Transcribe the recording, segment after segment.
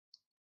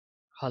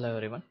Hello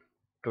everyone.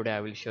 Today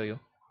I will show you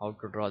how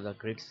to draw the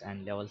grids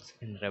and levels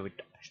in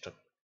Revit.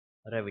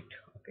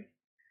 Okay.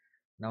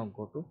 Now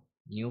go to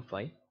new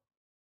file,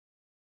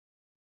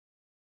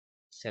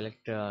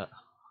 select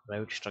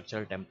Revit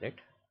structural template.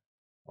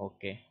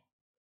 Okay.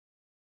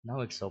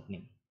 Now it's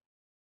opening.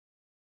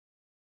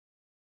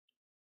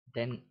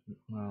 Then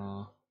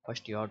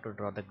first you have to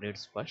draw the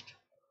grids first.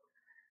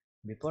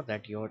 Before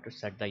that you have to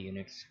set the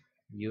units.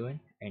 UN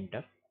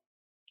enter.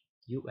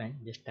 UN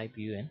just type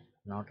UN,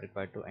 not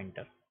required to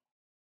enter.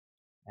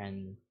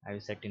 And I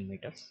will set in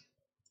meters,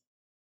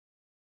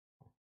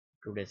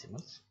 2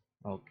 decimals.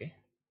 Okay.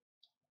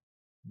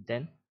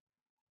 Then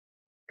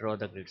draw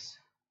the grids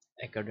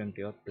according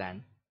to your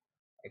plan,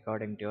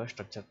 according to your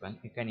structure plan.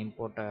 You can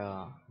import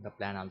the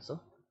plan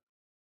also.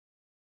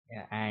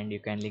 Yeah, and you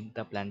can link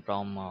the plan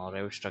from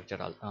Revit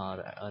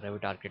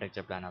Revit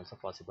architecture plan also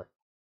possible.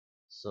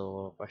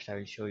 So first I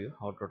will show you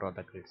how to draw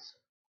the grids.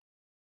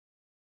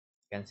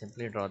 You can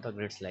simply draw the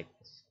grids like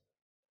this.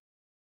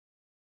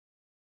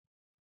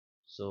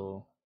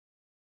 So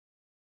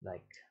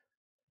like,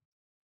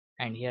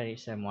 and here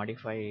is a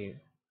modify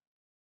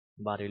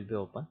bar will be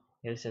open.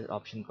 Here is an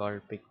option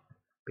called pick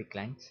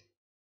lines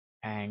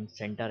and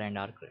center and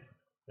arc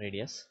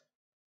radius,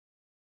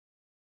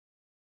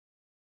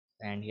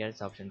 and here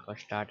is option called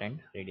start and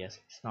radius.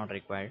 It's not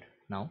required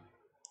now,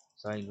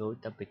 so I'll go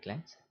with the pick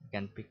lines. You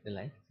can pick the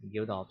line,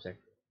 give the offset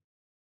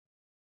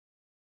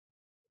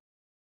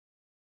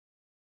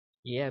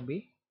A या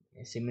B,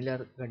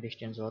 similar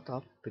distance हो तो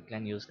आप pick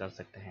line use कर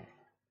सकते हैं.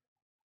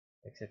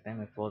 देख सकते हैं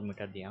मैं 4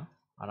 मीटर दिया हूँ,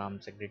 आराम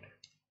से ग्रिड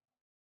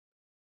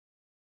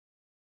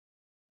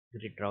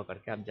ड्रॉ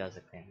करके आप जा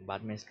सकते हैं.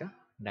 बाद में इसका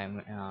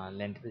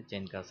लेंथ भी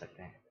चेंज कर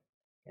सकते हैं.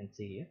 Can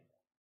see here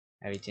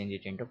I will change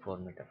it into 4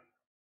 metre.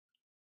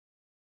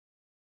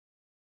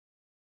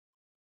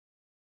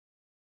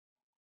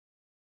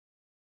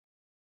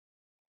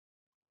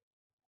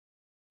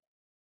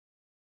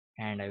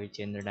 And I will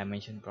change the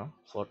dimension from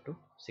 4 to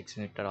 6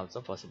 meter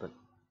also possible.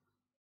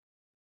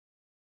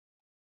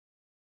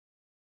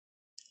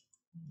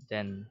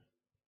 Then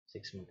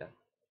 6 meter,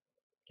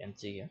 can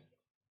see here.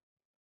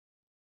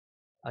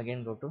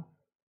 Again go to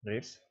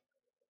grids.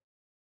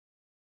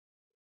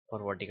 For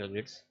vertical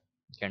grids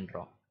you can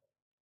draw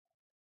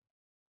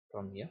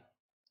from here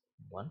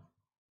 1,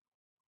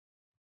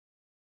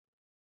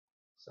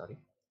 sorry,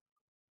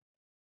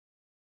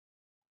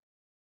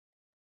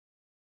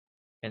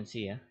 you can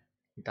see here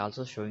it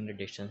also showing the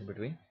distance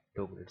between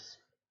two grids.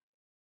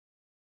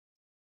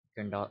 You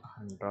can draw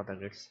the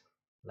grids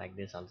like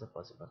this also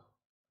possible.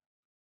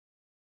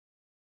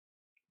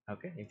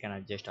 Okay, you can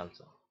adjust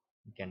also,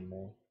 you can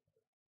move.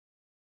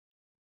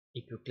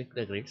 If you click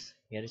the grids,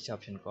 here is the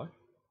option called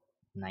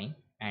 9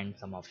 and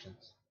some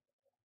options.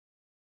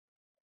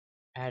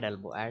 Add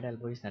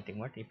elbow is nothing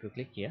but if you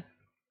click here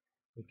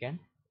you can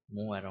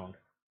move around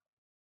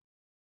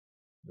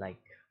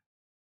like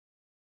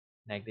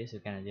this. You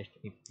can adjust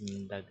if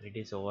the grid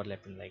is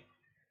overlapping, like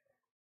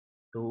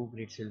two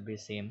grids will be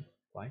same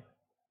point,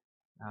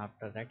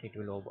 after that it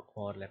will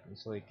overlapping,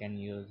 so you can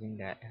using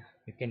that,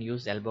 you can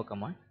use elbow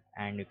command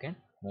and you can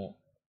move.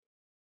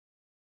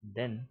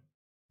 Then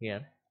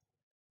here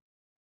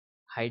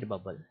hide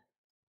bubble,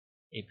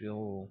 if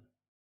you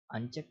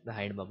uncheck the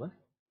hide bubble,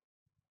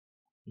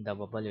 the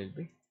bubble will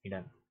be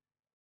hidden.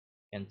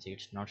 You can see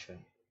it's not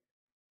showing.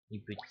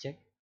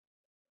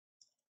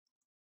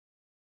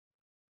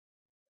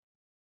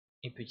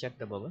 If you check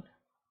the bubble,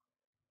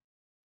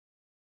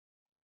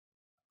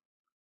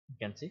 you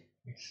can see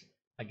it's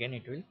again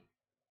it will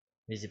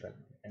visible,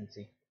 you can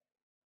see.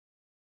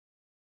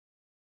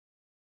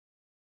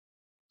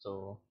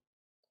 So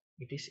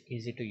it is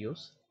easy to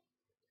use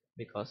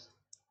because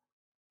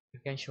you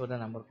can show the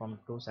number from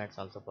two sides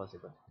also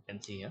possible. You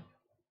can see here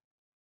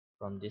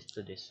from this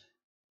to this,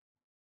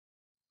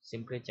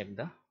 simply check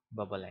the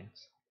bubble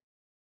lines.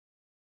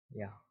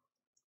 Yeah,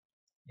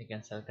 you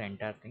can select the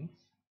entire thing,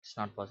 it's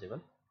not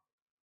possible.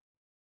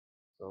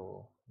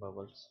 So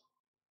bubbles.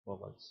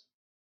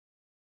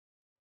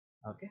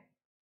 Okay,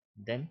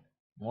 then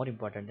more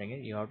important thing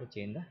is you have to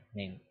change the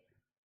name.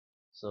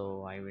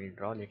 So I will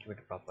draw a little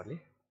bit properly.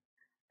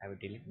 I will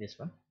delete this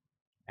one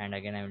and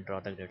again I will draw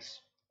the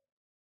grids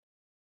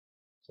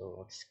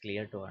so it's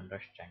clear to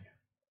understand.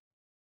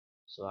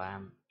 So I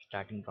am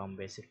starting from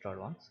basic to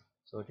advanced,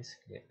 so it is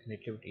a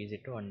little bit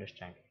easy to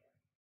understand.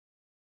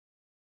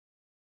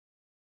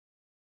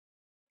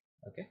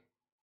 Okay,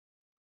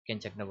 you can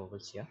check the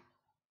bubbles here.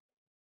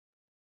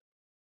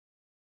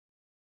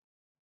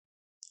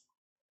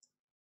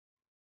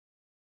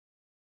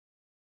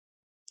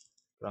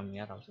 From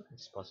here also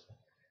it's possible.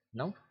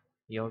 Now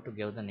you have to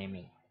give the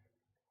naming.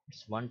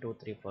 It's 1 2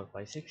 3 4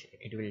 5 6,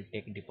 it will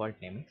take default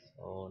naming.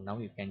 So now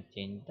you can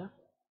change the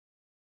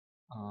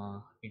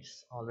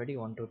it's already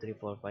 1 2 3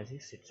 4 5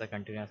 6, it's a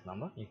continuous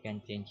number. You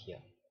can change here,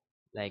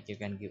 like you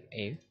can give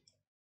A,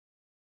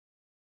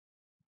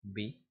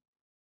 B,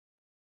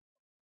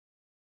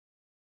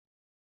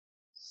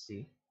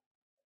 C,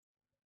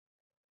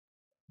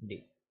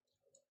 D,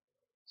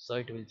 so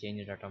it will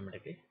change it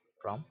automatically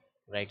from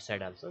right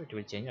side also it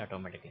will change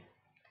automatically.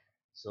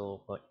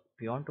 So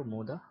if you want to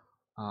move the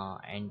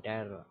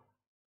entire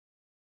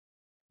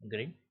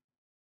grid,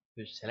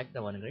 you select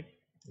the one grid.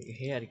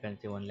 Here you can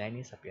see one line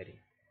is appearing.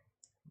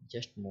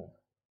 Just move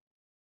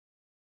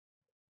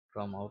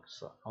from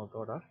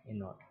outward or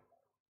inward.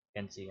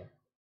 You can see here.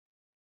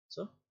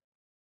 So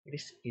it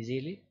is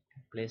easily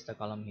place the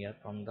column here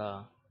from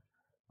the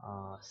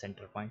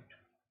center point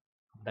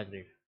of the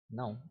grid.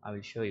 Now I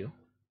will show you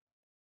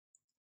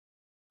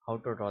how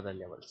to draw the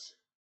levels.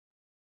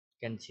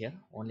 You can see here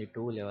only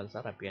two levels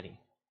are appearing.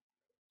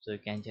 So you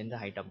can change the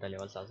height of the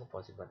levels also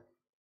possible.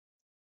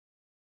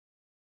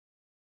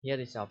 Here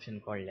is the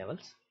option called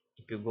levels.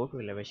 If you go to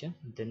elevation,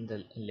 then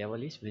the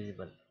level is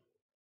visible.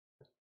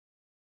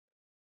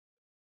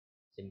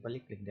 Simply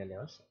click the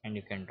levels and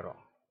you can draw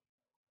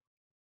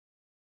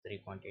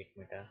 3.8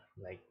 meter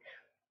like.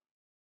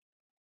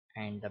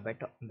 And the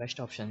best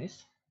option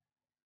is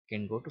you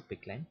can go to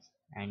pick lines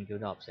and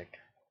give the offset.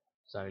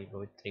 So I will go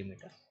with 3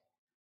 meters.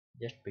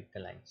 Just pick the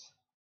lines.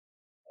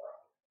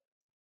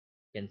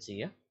 You can see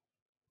here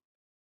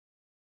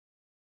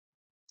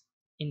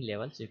in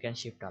levels you can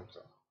shift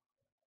also.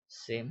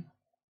 Same,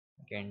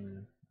 you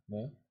can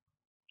move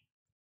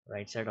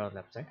right side or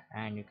left side,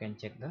 and you can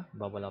check the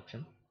bubble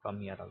option from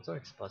here also.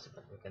 It's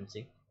possible. You can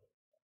see,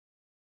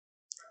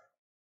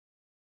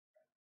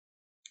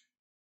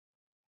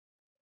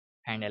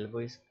 and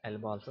elbow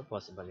also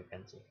possible. You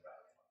can see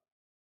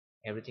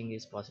everything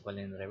is possible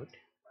in Revit.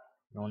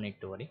 No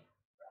need to worry.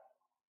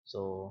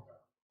 So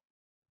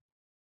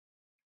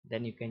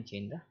then you can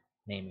change the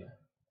name here.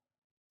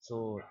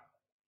 So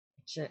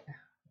it's a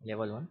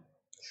level 1.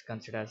 It's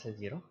considered as a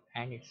 0,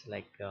 and it's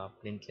like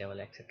plinth level,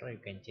 etc. You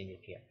can change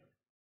it here.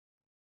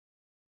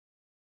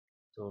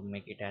 So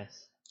make it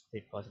as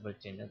it possible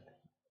change the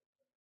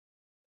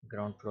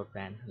ground floor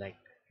plan, like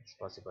it's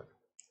possible.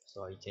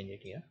 So I change it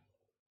here.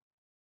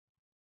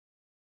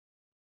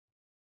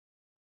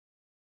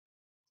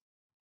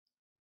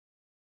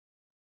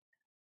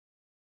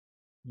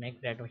 Make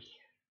that way.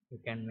 You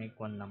can make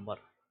one number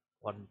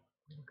for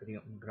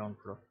ground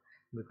floor,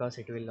 because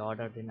it will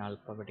order in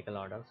alphabetical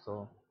order.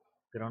 So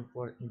ground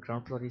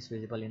floor is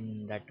visible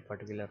in that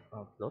particular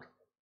floor,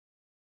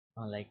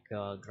 like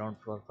ground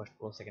floor, first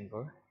floor, second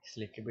floor. It's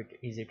little bit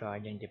easy to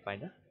identify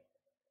the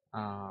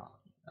uh,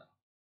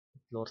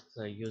 floors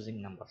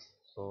using numbers.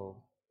 So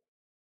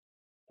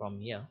from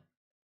here,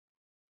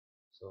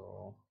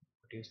 so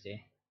what do you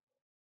say,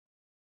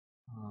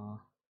 uh,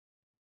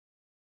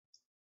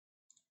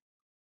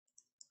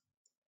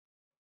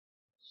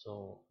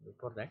 so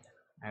before that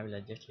I will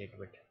adjust little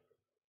bit.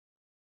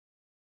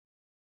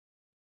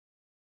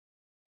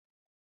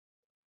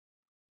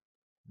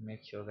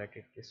 Make sure that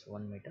it is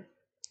 1 meter.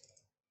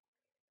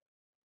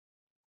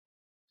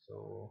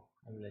 So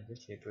I will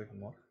adjust little bit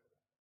more,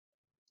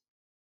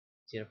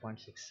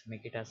 0.6.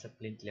 Make it as a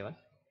plinth level.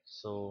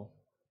 So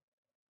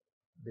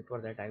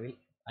before that I will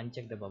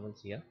uncheck the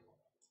bubbles here,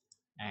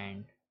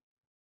 and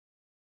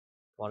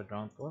for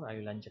ground floor I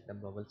will uncheck the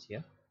bubbles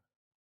here.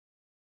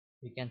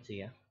 You can see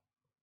here,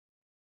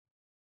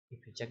 if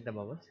you check the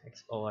bubbles,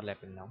 it's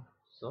overlapping now.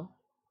 So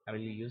I will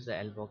use the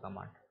elbow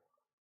command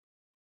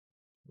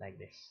like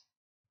this.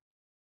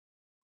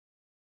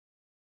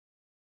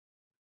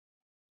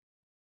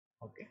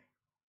 Okay,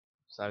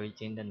 so I will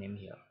change the name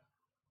here,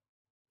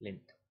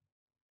 plinth.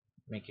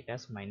 Make it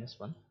as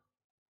 -1.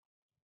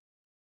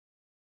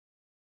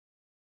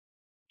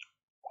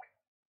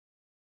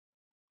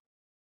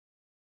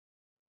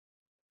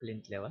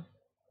 Plinth level.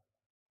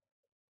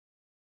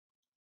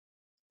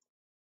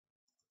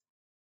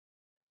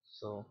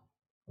 So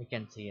we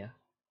can see here,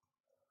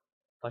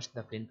 first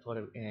the plinth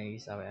floor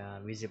is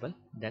visible,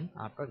 then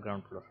after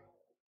ground floor,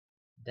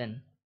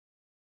 then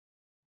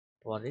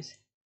for this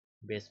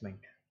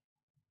basement.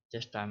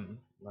 Just I'm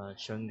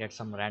showing that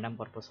some random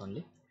purpose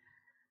only.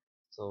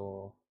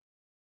 So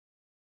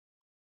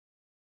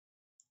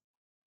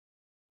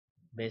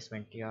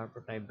basement, you have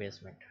to type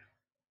basement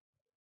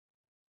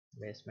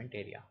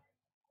area.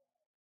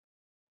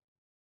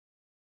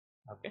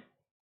 Okay,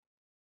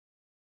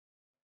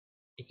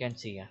 you can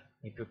see here,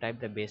 if you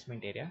type the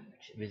basement area,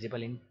 it's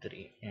visible in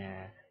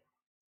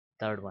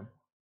third one.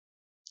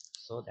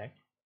 So that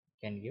you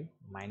can give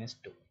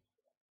 -2,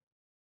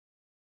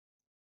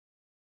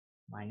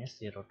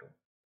 -02.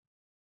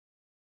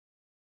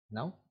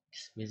 Now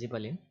it's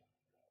visible in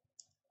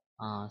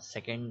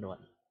second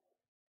one.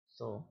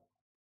 So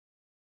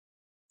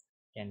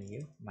can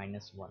give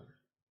 -1.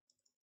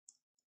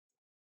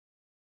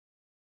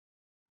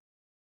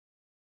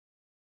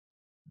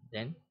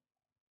 Then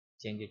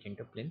change it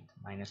into plinth,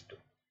 -2.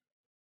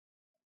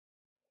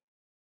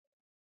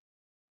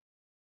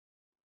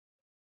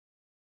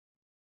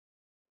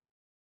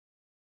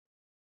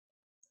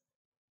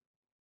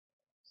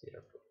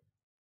 02.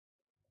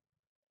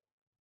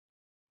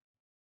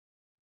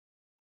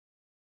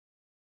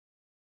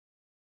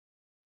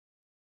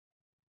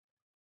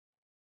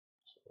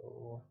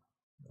 So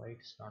why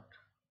it's not?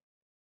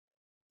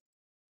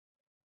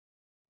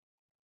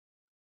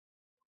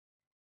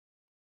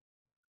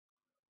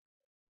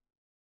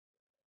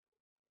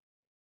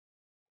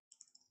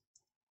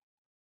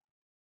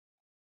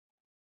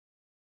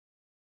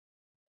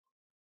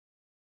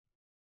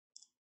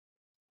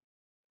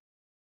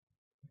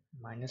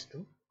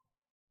 -2,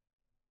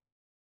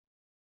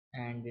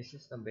 and this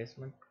is the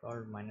basement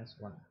called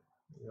 -1.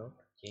 You have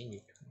to change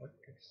it, but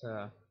it's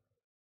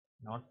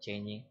not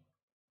changing.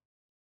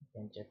 You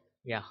can check.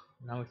 Yeah,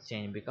 now it's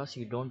changing because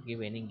you don't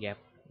give any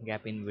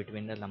gap in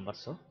between the numbers,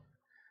 so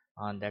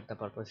on that the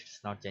purpose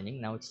it's not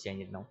changing. Now it's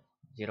changed now.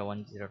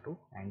 01, 02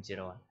 and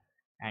 01,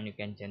 and you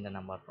can change the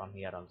number from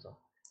here also,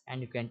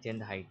 and you can change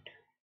the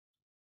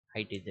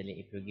height easily.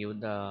 If you give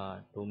the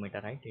 2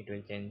 meter height, it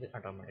will change it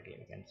automatically.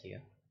 You can see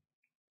here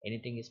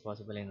anything is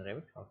possible in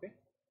Revit. Okay,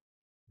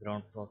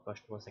 ground floor,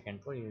 first floor,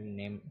 second floor, you will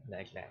name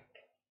like that.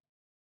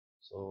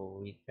 So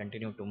we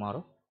continue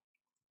tomorrow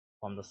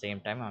from the same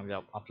time. I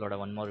will upload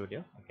one more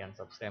video. You can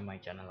subscribe my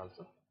channel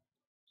also,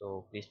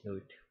 so please do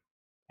it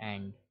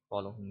and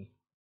follow me.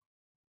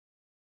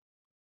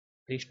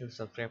 Please do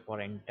subscribe for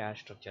entire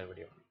structure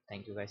video.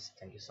 Thank you guys,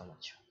 thank you so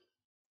much.